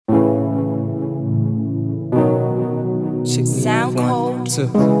Sound 1, 2,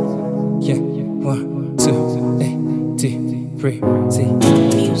 yeah, 1, 2, hey, D-Brizzy,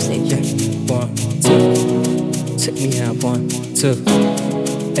 music. yeah, 1, 2, check me out, 1, 2,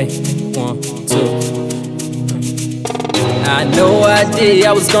 hey, 1, 2. I know I did,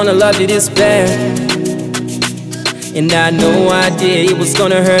 I was gonna love you this bad, and I know I did, it was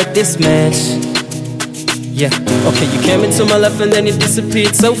gonna hurt this much. Yeah, okay, you came into my life and then you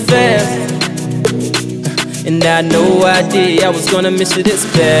disappeared so fast. And I know I did, I was gonna miss you this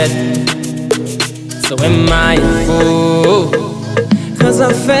bad. So am I a fool? Cause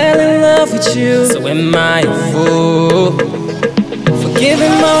I fell in love with you. So am I a fool for giving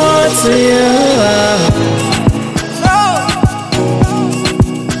my heart to you?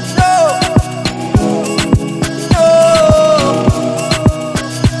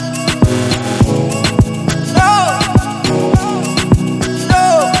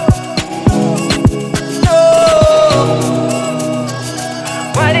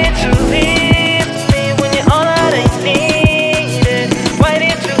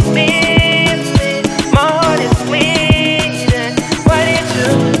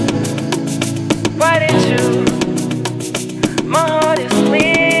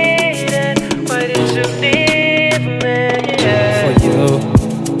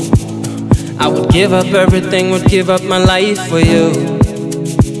 I would give up everything, would give up my life for you.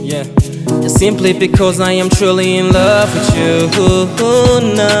 Yeah, just simply because I am truly in love with you.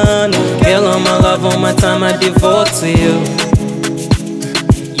 No, no. Girl, all my love, all my time I devote to you.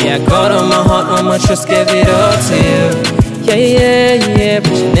 Yeah, I got all my heart, all my trust, gave it all to you. Yeah,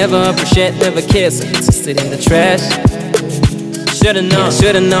 but you never appreciate, never care, so you just sit in the trash.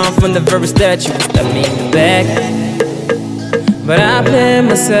 Should've known from the very start you would stab me in the back. But I blame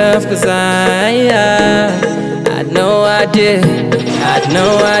myself cause I know I did, I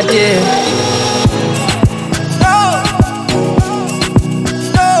know I did.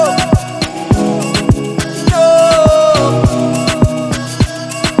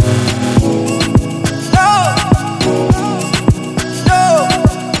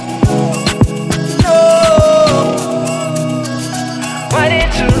 Why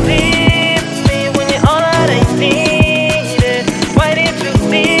did you leave me when you're all that I need?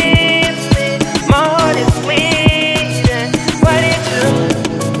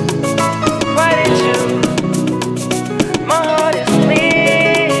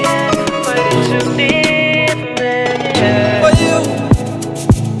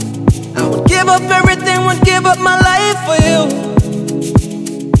 Everything, would give up my life for you,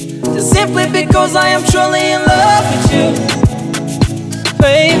 just simply because I am truly in love with you.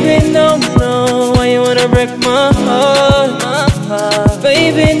 Baby, no, why you wanna break my heart?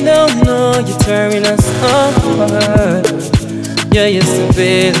 Baby, no, you're tearing us apart. Yeah, you used to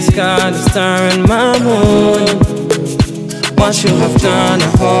be the sky that's turning my moon. Once you have done, I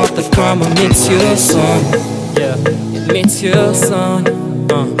hope the karma meets you soon. Yeah, it meets you soon.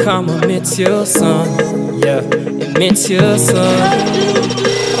 Karma meets you son. Yeah, it meets you son.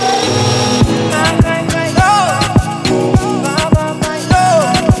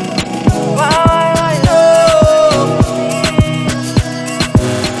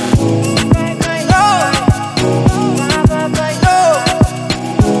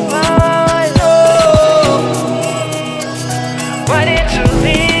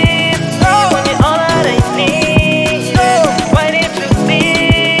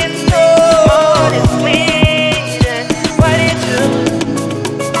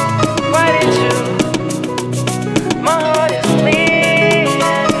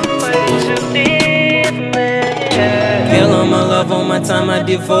 All my time I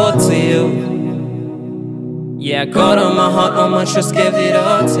devote to you. Yeah, I got all my heart, all my trust, gave it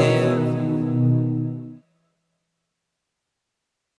all to you.